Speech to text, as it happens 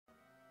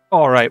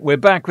Alright, we're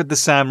back with the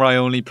Samurai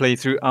only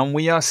playthrough, and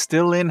we are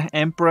still in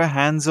Emperor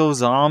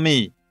Hanzo's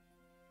army.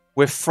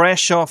 We're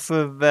fresh off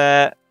of,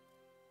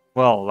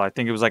 well, I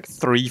think it was like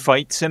 3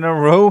 fights in a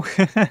row.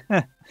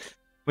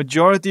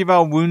 Majority of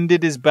our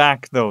wounded is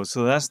back though,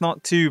 so that's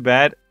not too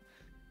bad.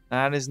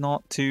 That is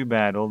not too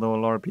bad, although a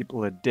lot of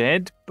people are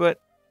dead,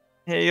 but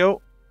hey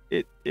yo,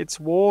 it's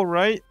war,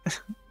 right?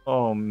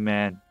 Oh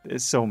man,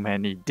 there's so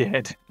many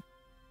dead.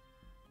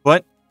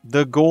 But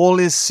the goal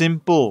is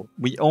simple.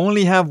 We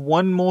only have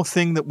one more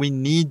thing that we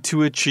need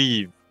to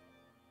achieve.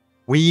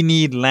 We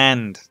need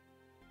land.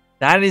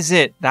 That is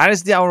it. That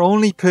is our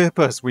only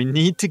purpose. We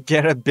need to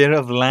get a bit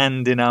of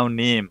land in our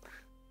name.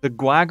 The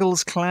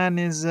Gwagles clan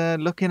is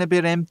looking a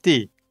bit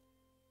empty.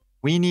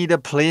 We need a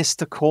place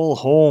to call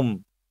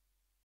home.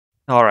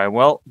 Alright,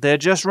 well, they're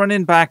just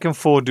running back and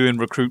forth doing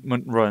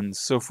recruitment runs.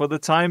 So for the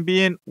time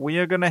being, we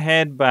are going to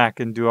head back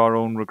and do our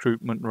own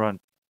recruitment run.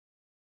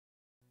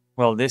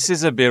 Well, this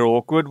is a bit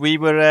awkward.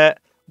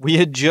 We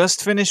had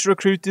just finished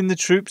recruiting the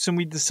troops and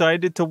we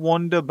decided to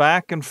wander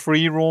back and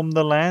free roam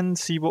the land,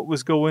 see what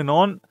was going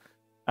on.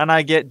 And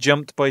I get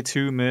jumped by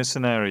 2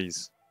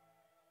 mercenaries.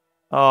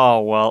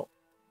 Oh, well.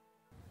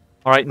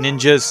 Alright,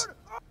 ninjas.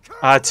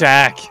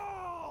 Attack!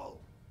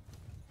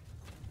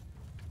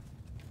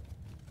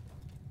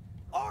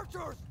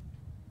 Archers,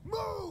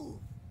 move!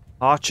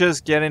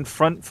 Archers, get in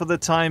front for the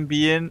time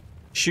being.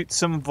 Shoot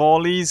some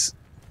volleys.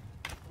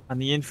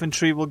 And the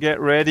infantry will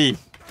get ready.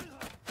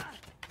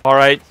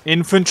 Alright,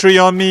 infantry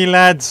on me,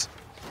 lads.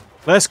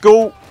 Let's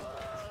go.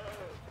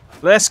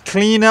 Let's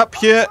clean up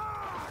here.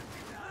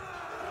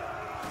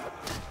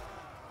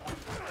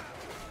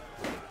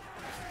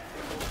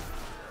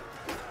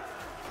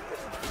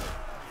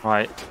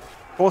 Right.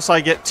 Of course I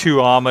get 2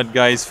 armored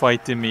guys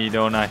fighting me,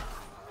 don't I?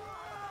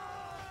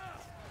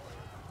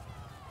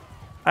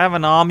 I have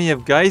an army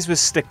of guys with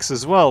sticks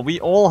as well. We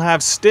all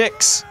have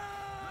sticks.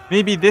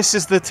 Maybe this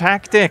is the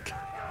tactic.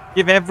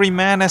 Give every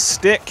man a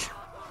stick.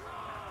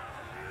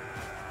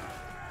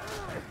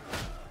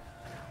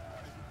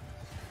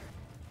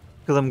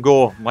 Look at them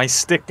go. My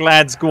stick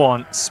lads, go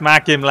on.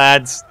 Smack him,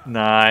 lads.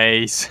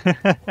 Nice.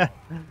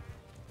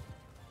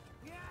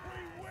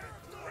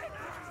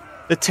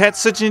 The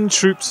Tetsojin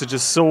troops are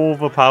just so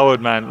overpowered,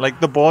 man. Like,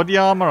 the body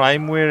armor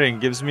I'm wearing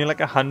gives me like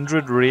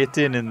 100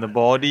 rating in the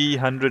body,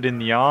 100 in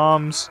the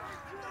arms.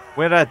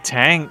 We're a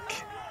tank.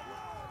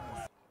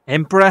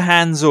 Emperor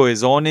Hanzo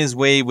is on his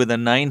way with a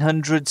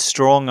 900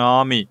 strong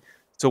army.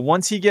 So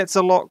once he gets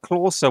a lot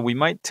closer, we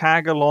might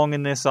tag along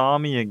in this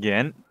army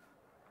again.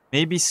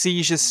 Maybe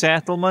siege a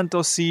settlement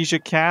or siege a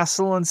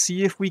castle and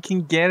see if we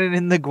can get it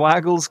in the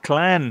Gwagles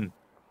clan.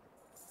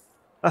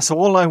 That's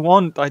all I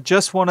want. I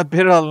just want a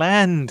bit of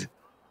land.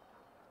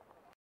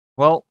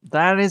 Well,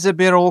 that is a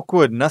bit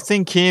awkward.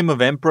 Nothing came of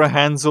Emperor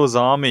Hanzo's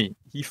army.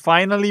 He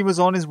finally was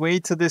on his way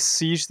to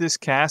siege this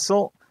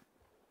castle.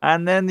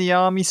 And then the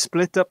army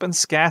split up and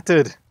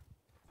scattered.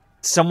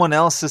 Someone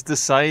else has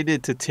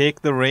decided to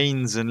take the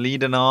reins and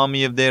lead an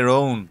army of their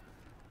own.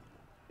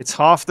 It's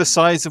half the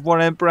size of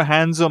what Emperor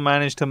Hanzo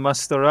managed to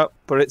muster up,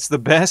 but it's the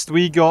best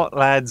we got,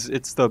 lads.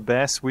 It's the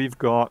best we've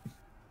got.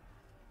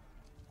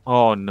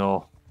 Oh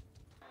no.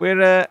 We're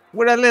a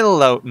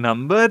little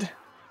outnumbered.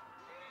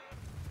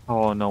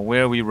 Oh no,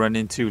 where are we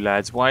running to,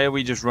 lads? Why are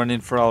we just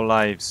running for our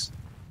lives?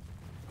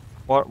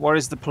 What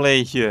is the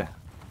play here?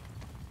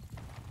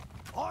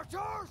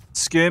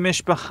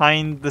 Skirmish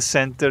behind the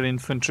center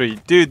infantry.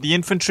 Dude, the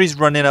infantry's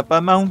running up a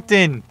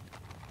mountain.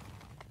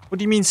 What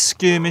do you mean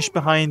skirmish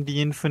behind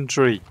the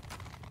infantry?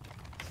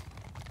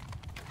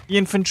 The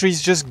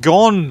infantry's just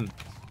gone.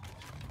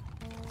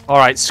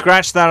 Alright,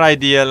 scratch that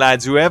idea,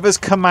 lads. Whoever's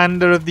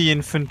commander of the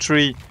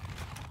infantry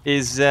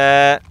is,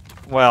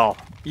 well,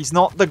 he's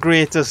not the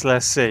greatest,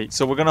 let's say.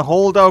 So we're going to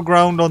hold our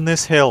ground on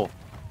this hill.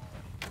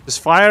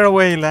 Just fire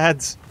away,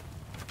 lads.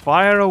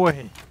 Fire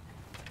away.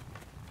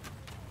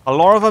 A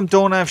lot of them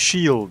don't have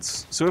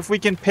shields, so if we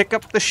can pick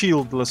up the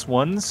shieldless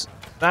ones,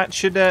 that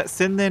should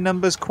thin their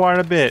numbers quite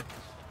a bit.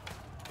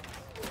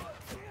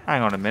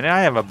 Hang on a minute,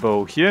 I have a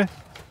bow here.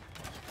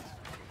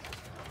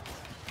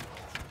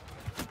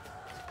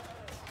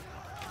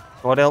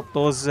 God help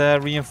those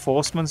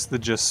reinforcements that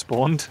just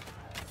spawned.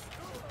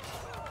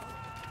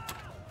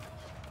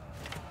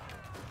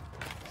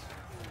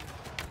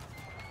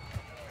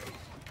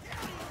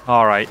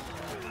 Alright.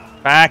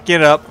 Back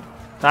it up.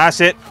 That's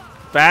it.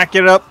 Back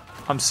it up.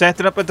 I'm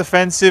setting up a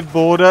defensive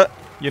border.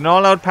 You're not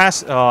allowed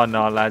past... Oh,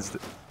 no, lads.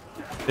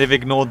 They've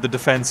ignored the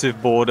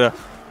defensive border.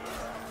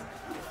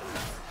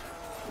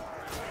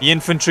 The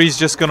infantry's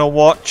just gonna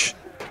watch.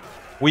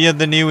 We are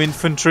the new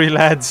infantry,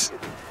 lads.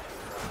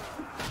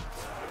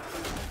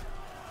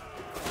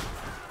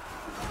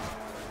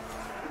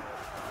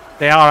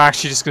 They are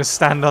actually just gonna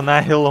stand on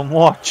that hill and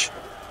watch.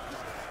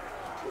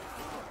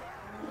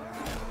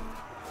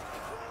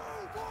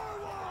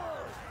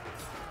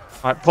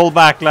 Alright, pull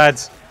back,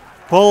 lads.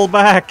 Pull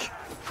back!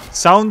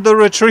 Sound the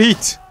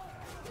retreat!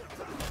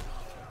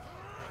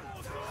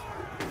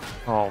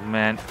 Oh,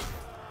 man.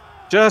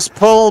 Just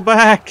pull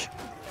back!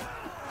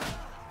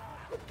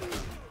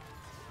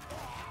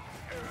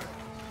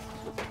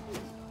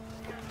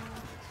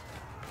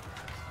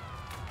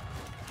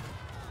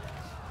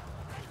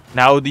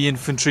 Now the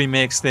infantry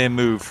makes their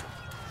move.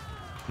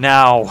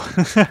 Now.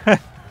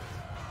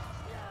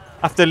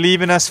 After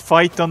leaving us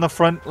fight on the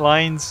front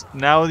lines,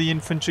 now the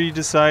infantry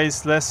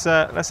decides let's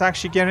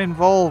actually get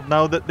involved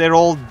now that they're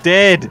all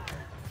dead.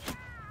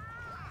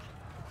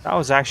 That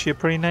was actually a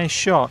pretty nice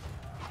shot.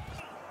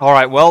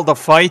 Alright, well, the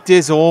fight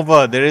is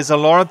over. There is a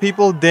lot of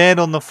people dead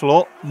on the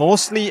floor.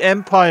 Mostly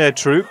Empire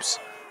troops.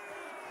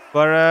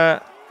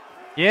 But,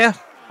 yeah.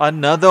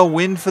 Another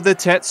win for the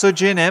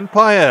Tetsojin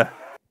Empire.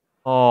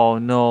 Oh,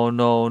 no,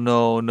 no,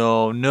 no,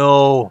 no,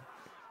 no.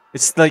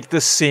 It's like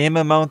the same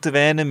amount of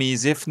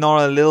enemies, if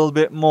not a little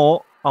bit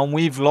more. And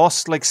we've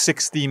lost like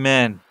 60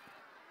 men.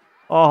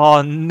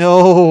 Oh,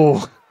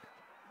 no.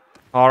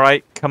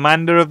 Alright,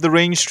 commander of the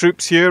ranged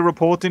troops here,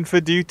 reporting for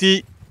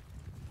duty.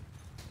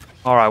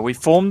 Alright, we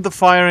formed the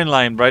firing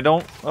line, but I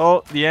don't...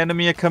 Oh, the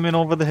enemy are coming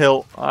over the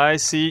hill. I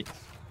see.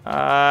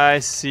 I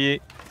see.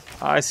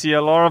 I see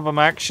a lot of them,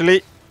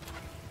 actually.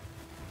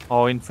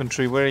 Oh,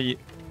 infantry, where are you?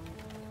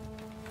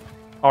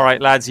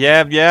 Alright, lads,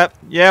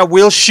 yeah,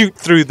 we'll shoot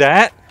through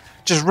that.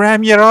 Just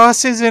ram your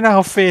asses in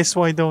our face,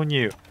 why don't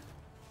you?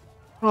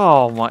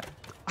 Oh my...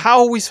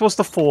 How are we supposed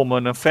to form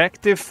an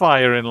effective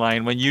firing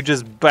line when you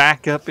just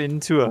back up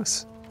into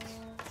us?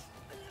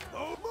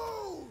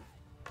 Move!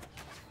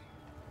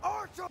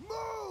 Archer,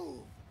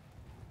 move!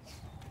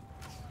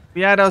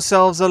 We had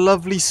ourselves a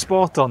lovely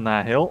spot on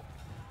that hill.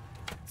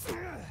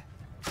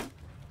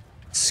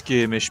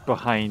 Skirmish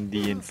behind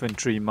the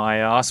infantry, my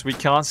ass. We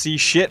can't see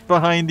shit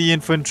behind the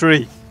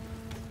infantry.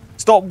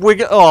 Stop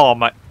wiggling. Oh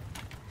my...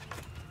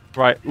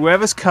 Right,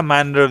 whoever's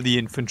commander of the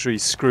infantry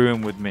is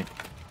screwing with me.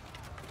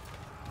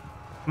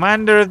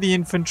 Commander of the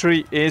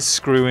infantry is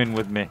screwing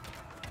with me.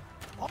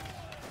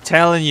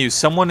 Telling you,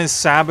 someone is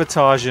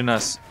sabotaging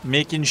us,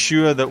 making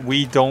sure that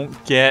we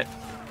don't get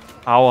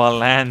our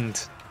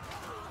land.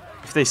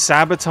 If they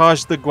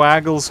sabotage the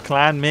Gwagles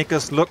clan, make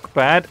us look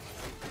bad,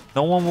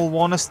 no one will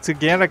want us to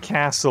get a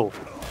castle.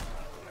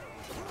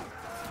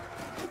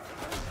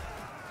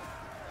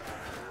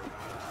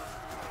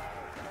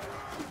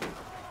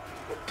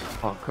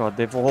 Oh god,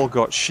 they've all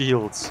got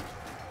shields.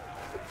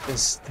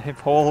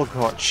 They've all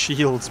got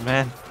shields,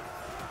 man.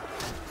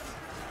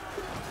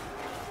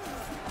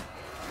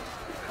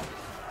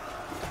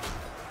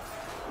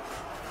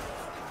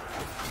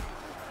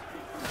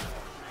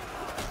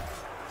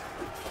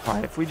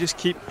 Alright, if we just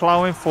keep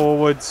plowing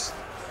forwards.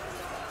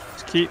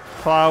 Just keep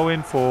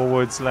plowing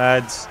forwards,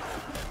 lads.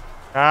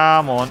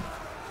 Come on.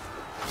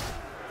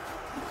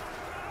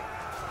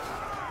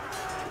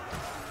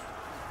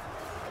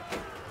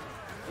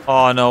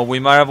 Oh no, we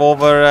might have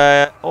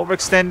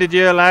overextended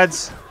here,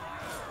 lads.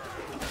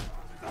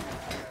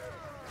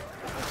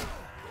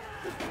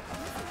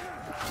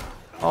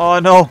 Oh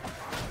no,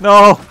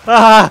 no,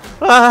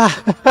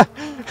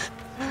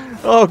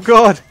 oh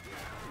god.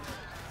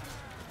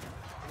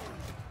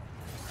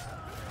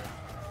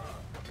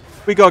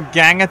 We got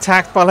gang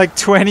attacked by like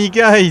 20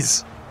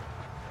 guys.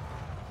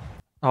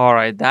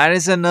 Alright, that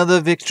is another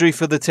victory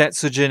for the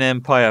Tetsojin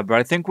Empire, but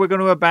I think we're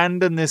going to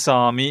abandon this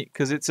army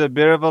because it's a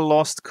bit of a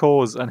lost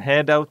cause and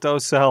head out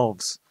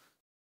ourselves.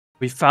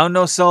 We found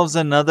ourselves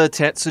another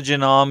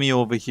Tetsojin army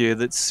over here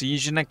that's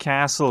sieging a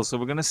castle, so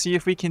we're going to see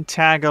if we can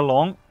tag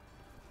along.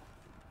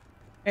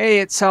 Hey,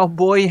 it's our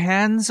boy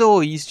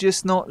Hanzo, he's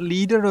just not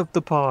leader of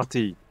the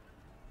party.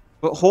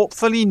 But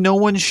hopefully no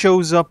one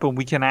shows up and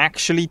we can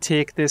actually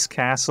take this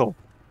castle.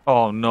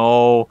 Oh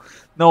no,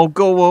 no,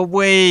 go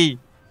away!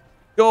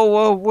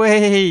 Go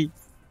away!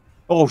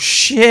 Oh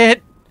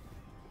shit!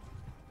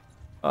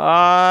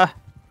 Lads,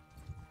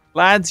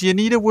 you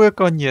need to work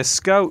on your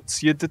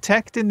scouts. You're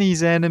detecting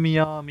these enemy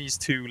armies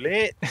too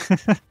late.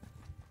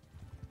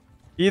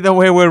 Either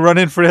way, we're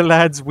running for it,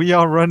 lads. We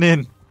are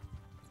running.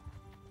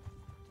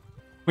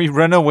 We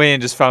run away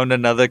and just found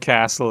another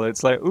castle.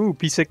 It's like, ooh,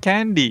 piece of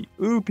candy.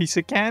 Ooh, piece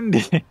of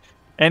candy.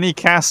 Any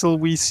castle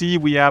we see,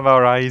 we have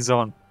our eyes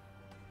on.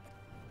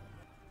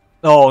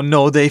 Oh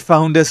no, they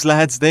found us,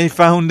 lads. They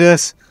found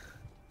us.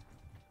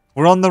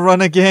 We're on the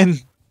run again.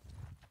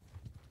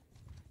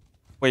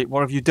 Wait,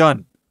 what have you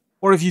done?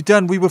 What have you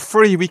done? We were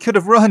free. We could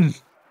have run.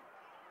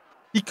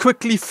 He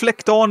quickly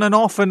flicked on and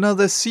off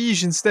another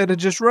siege instead of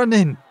just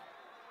running.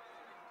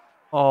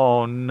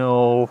 Oh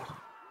no.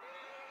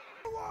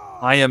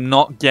 I am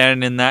not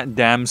getting in that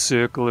damn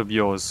circle of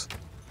yours.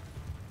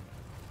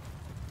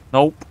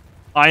 Nope.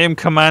 I am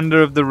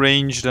commander of the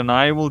ranged and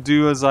I will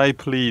do as I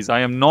please.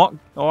 I am not...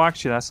 Oh,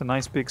 actually, that's a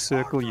nice big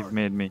circle you've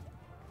made me.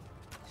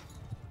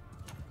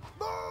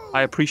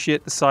 I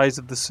appreciate the size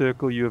of the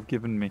circle you have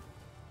given me.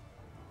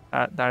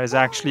 That is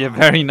actually a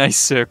very nice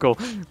circle.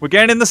 We're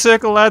getting in the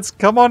circle, lads.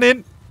 Come on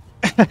in.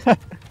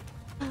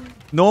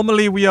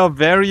 Normally, we are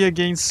very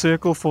against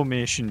circle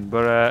formation,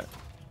 but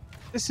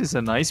this is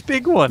a nice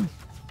big one.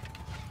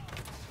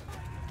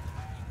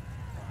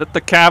 That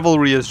the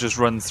cavalry has just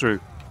run through.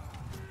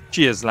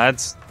 Cheers,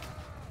 lads.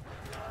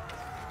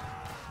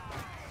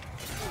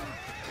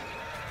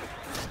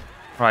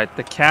 Right,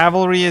 the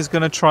cavalry is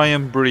going to try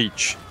and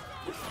breach.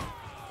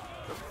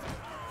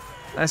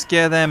 Let's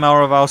get them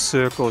out of our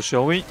circle,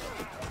 shall we?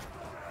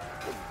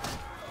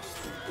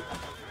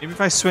 Maybe if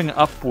I swing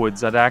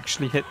upwards, I'd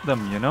actually hit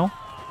them, you know?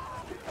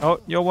 Oh,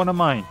 you're one of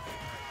mine.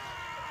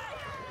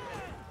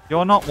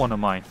 You're not one of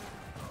mine.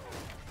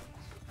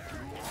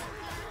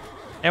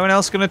 Anyone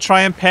else gonna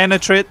try and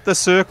penetrate the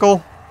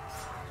circle?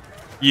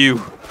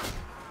 You.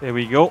 There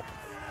we go.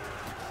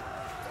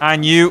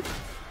 And you.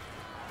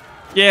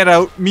 Get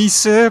out me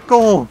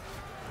circle.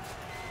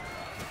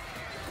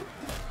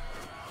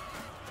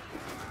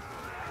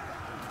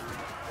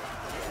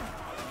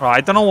 Right,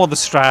 I don't know what the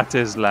strat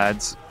is,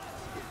 lads.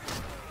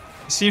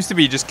 It seems to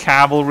be just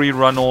cavalry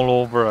run all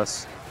over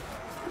us.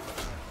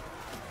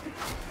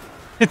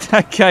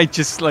 That guy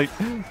just like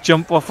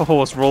jump off a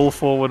horse, roll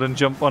forward and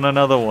jump on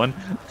another one.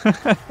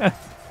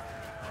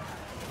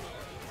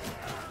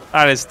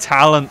 That is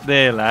talent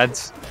there,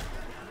 lads.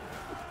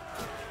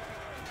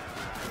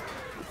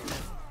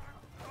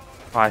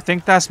 I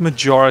think that's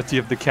majority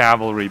of the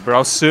cavalry, but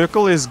our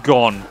circle is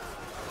gone.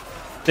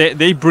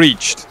 They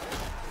breached.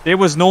 There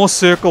was no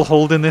circle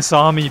holding this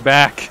army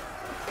back.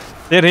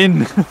 They're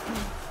in.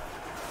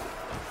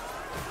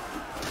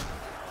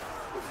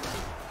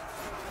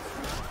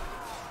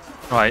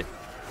 Right.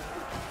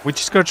 We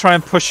just gotta try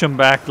and push them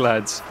back,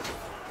 lads.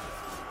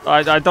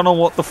 I don't know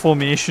what the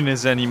formation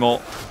is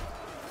anymore.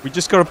 We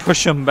just gotta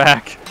push them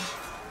back.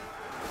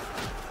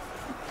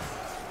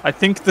 I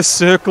think the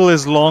circle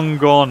is long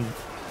gone.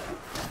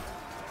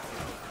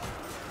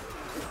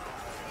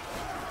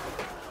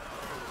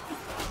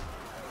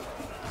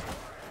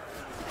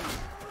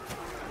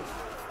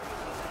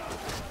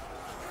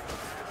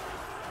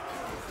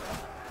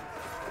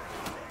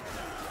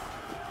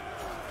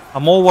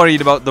 I'm more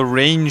worried about the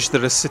range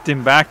that are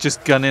sitting back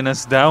just gunning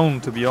us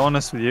down, to be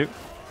honest with you.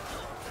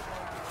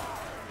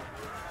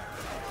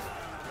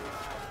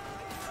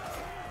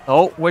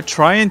 Oh, we're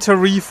trying to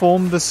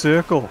reform the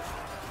circle.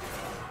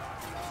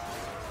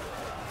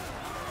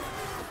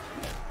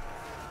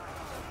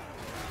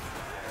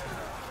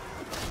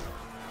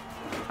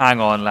 Hang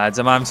on, lads.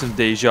 I'm having some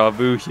deja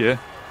vu here.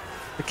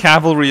 The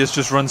cavalry has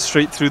just run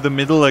straight through the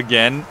middle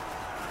again.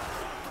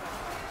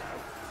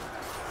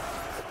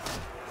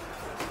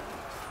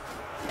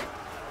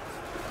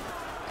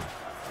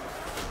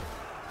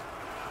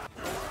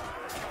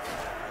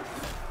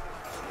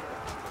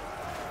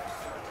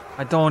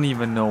 I don't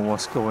even know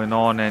what's going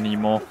on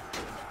anymore.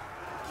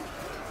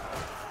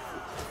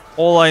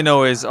 All I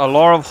know is a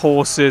lot of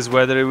horses,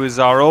 whether it was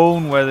our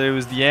own, whether it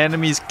was the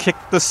enemy's,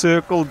 kicked the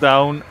circle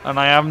down, and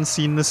I haven't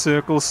seen the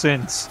circle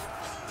since.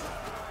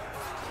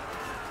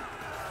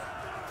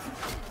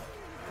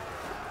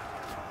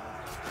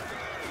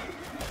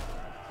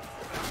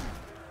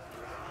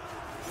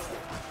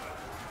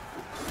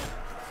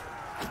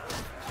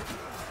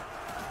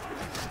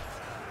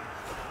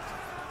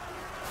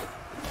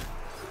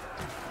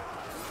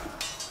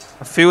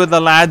 A few of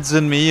the lads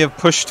and me have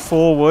pushed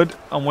forward,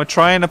 and we're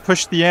trying to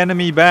push the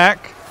enemy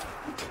back.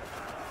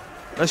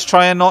 Let's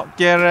try and not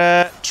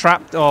get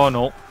trapped. Oh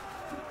no.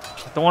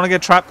 I don't want to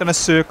get trapped in a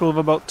circle of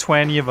about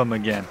 20 of them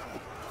again.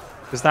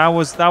 Because that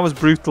was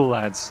brutal,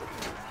 lads.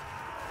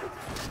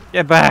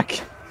 Get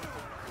back.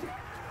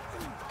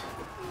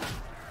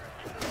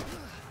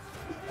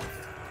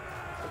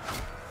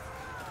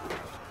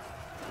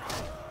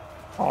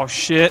 Oh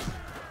shit.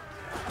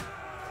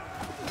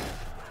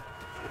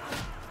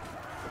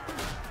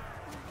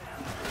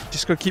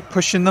 Just gotta keep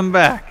pushing them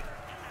back.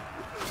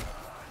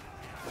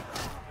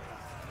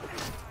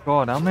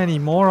 God, how many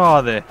more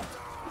are there?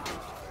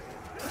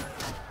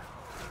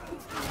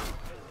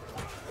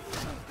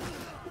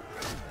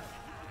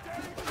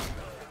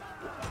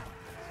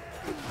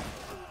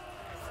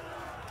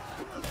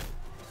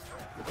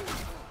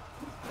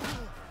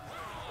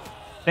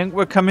 Think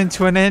we're coming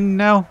to an end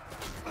now?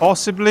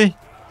 Possibly?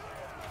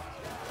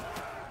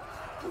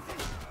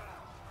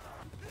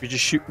 We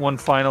just shoot one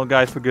final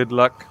guy for good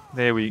luck.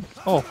 There we...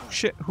 Oh,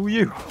 shit. Who are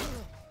you?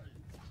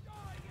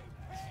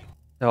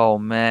 Oh,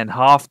 man.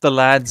 Half the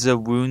lads are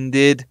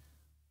wounded.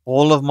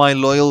 All of my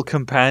loyal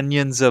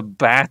companions are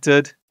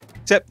battered.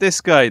 Except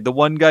this guy. The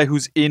one guy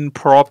who's in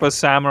proper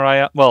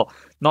samurai... Well,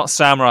 not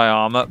samurai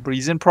armor, but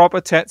he's in proper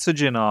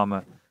Tetsojin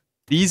armor.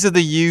 These are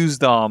the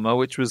used armor,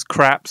 which was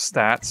crap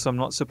stats, so I'm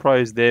not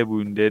surprised they're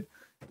wounded.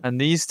 And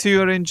these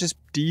two are in just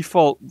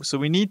default. So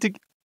we need to...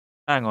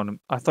 Hang on.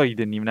 I thought you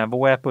didn't even have a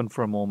weapon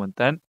for a moment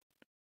then.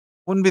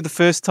 Wouldn't be the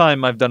first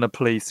time I've done a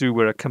playthrough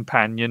where a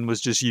companion was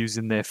just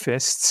using their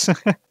fists.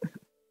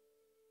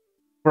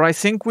 But I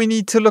think we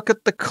need to look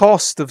at the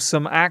cost of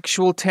some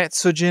actual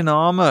Tetsojin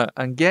armor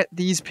and get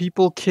these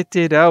people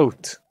kitted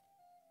out.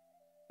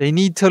 They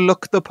need to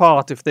look the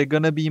part if they're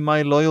going to be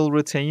my loyal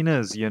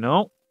retainers, you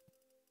know?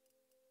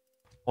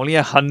 Only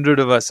 100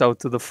 of us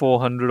out of the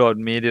 400 odd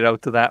made it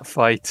out of that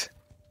fight.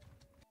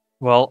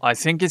 Well, I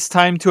think it's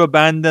time to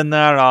abandon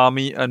that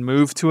army and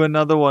move to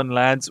another one,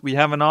 lads. We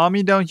have an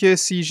army down here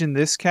sieging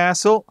this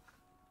castle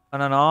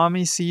and an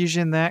army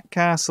sieging that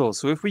castle.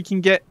 So if we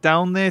can get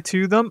down there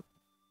to them,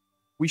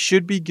 we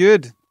should be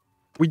good.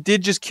 We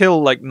did just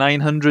kill like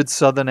 900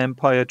 Southern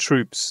Empire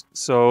troops.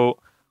 So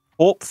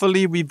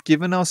hopefully we've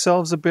given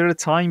ourselves a bit of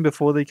time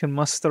before they can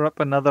muster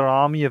up another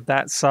army of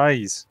that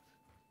size.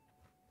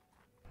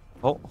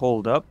 Oh,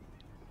 hold up.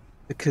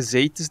 The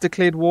Khazate has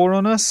declared war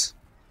on us?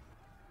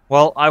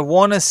 Well, I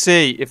want to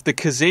say, if the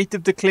Khazate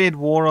have declared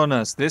war on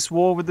us, this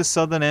war with the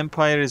Southern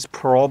Empire is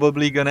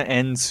probably going to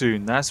end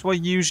soon. That's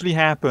what usually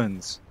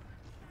happens.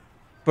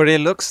 But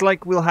it looks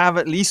like we'll have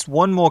at least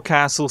one more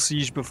castle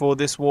siege before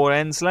this war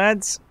ends,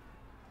 lads.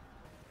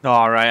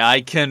 Alright,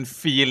 I can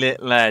feel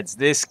it, lads.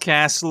 This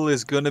castle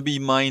is going to be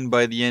mine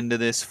by the end of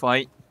this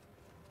fight.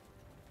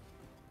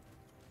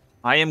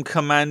 I am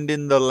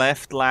commanding the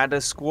left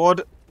ladder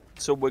squad,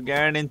 so we're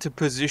getting into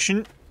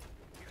position.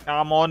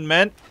 Come on,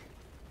 men.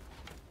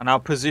 And our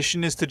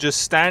position is to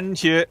just stand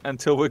here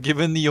until we're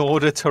given the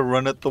order to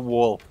run at the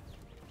wall.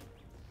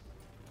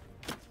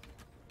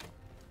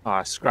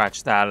 Ah,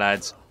 scratch that,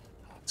 lads.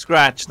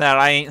 Scratch that,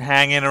 I ain't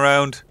hanging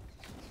around.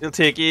 It'll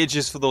take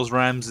ages for those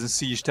rams and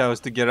siege towers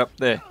to get up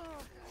there.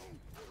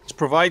 Just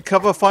provide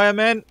cover fire,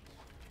 men.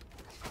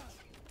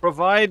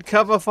 Provide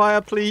cover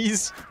fire,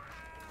 please.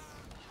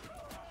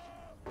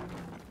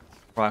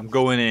 Right, I'm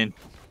going in.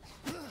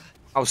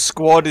 Our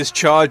squad is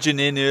charging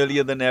in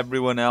earlier than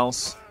everyone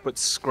else. But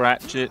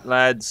scratch it,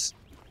 lads.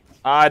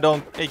 I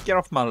don't... Hey, get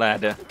off my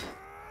ladder.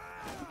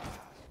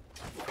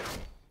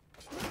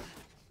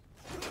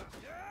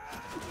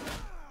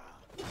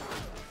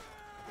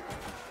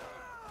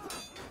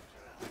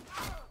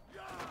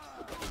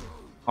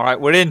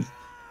 Alright, we're in.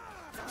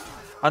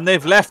 And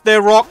they've left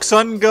their rocks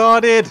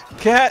unguarded.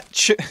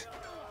 Catch!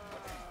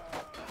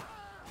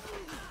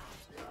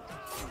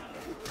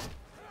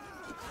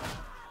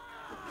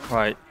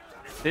 Right.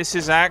 This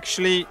is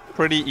actually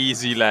pretty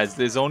easy, lads.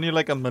 There's only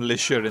like a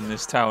militia in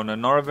this town,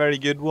 and not a very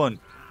good one.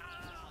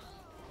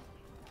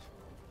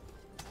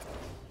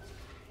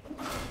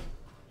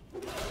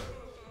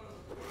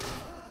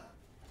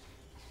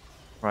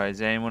 Right, is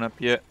anyone up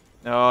here?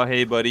 Oh,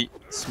 hey, buddy.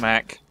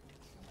 Smack.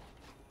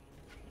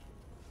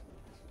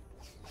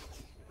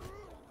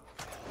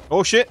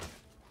 Oh, shit.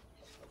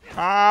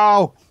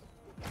 Ow!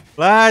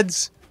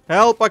 Lads,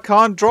 help, I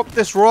can't drop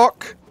this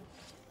rock.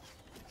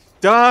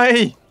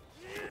 Die!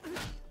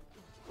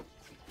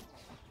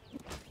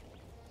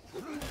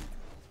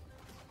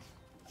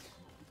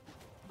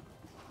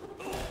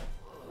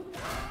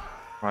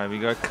 Right, we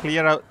gotta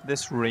clear out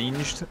this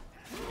ranged.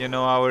 You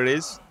know how it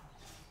is.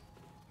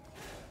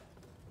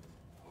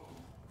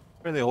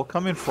 Where are they all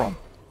coming from?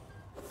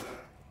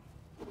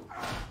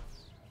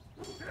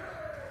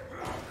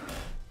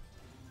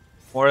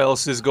 What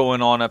else is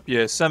going on up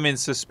here? Something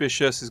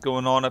suspicious is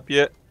going on up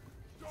here.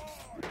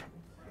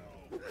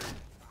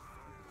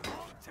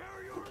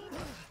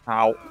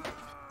 Ow.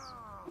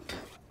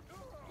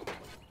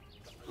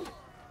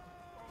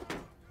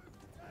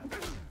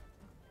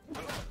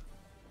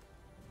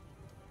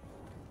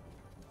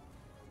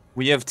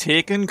 We have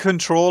taken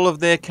control of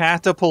their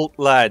catapult,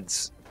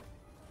 lads.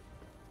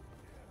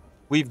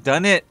 We've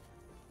done it.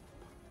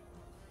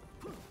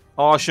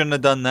 Oh, I shouldn't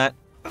have done that.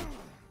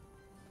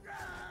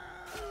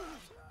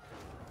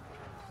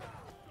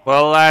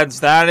 Well, lads,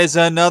 that is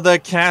another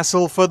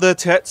castle for the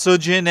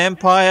Tetsojin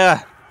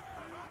Empire.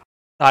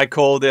 I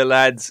called it,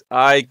 lads.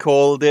 I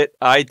called it.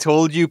 I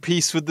told you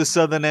peace with the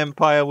Southern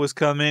Empire was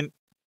coming.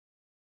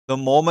 The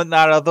moment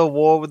that other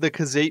war with the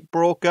Khazate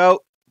broke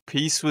out,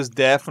 peace was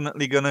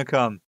definitely gonna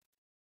come.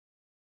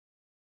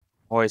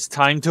 Oh, it's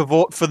time to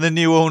vote for the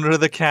new owner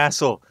of the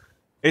castle.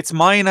 It's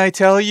mine, I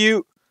tell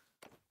you.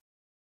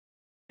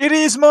 It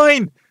is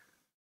mine!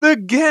 The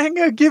gang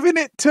are giving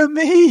it to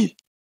me!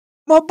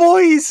 My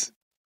boys!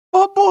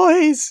 My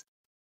boys!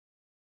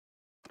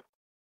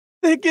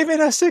 They're giving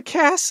us a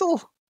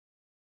castle!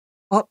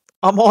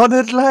 I'm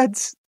honoured,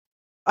 lads.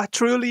 I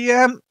truly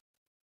am.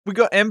 We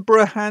got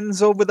Emperor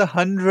Hanzo with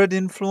 100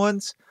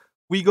 influence.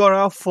 We got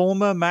our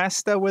former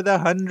master with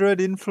 100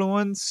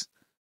 influence.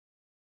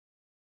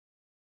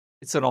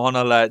 It's an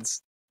honour,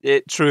 lads.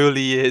 It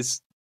truly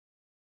is.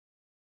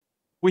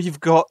 We've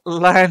got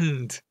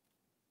land.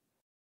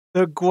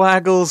 The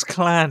Gwagles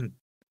clan.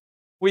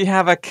 We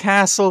have a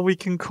castle we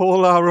can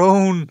call our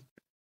own.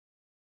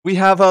 We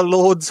have a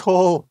Lord's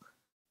Hall.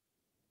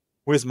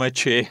 Where's my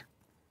chair?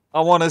 I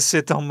want to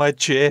sit on my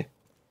chair.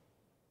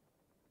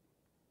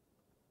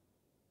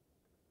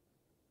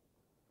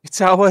 It's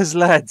ours,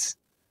 lads.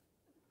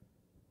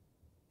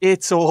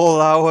 It's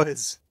all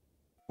ours.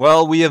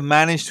 Well, we have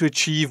managed to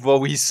achieve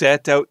what we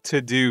set out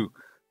to do.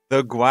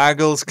 The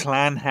Gwagles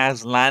clan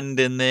has land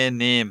in their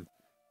name.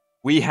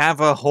 We have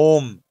a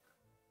home.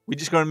 We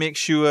just gotta make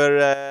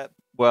sure,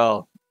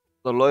 well,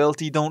 the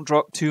loyalty don't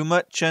drop too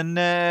much and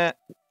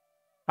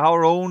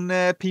our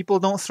own people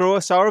don't throw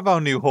us out of our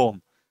new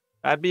home.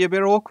 That'd be a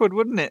bit awkward,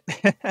 wouldn't it?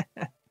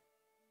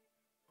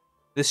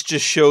 This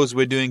just shows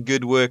we're doing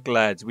good work,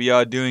 lads. We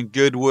are doing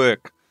good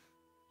work.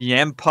 The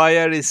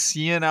Empire is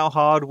seeing our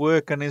hard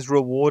work and is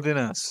rewarding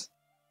us.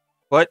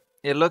 But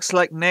it looks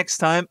like next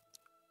time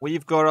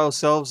we've got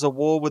ourselves a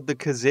war with the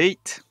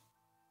Khazate.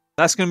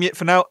 That's going to be it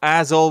for now.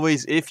 As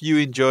always, if you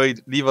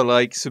enjoyed, leave a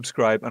like,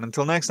 subscribe, and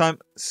until next time,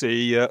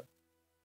 see ya.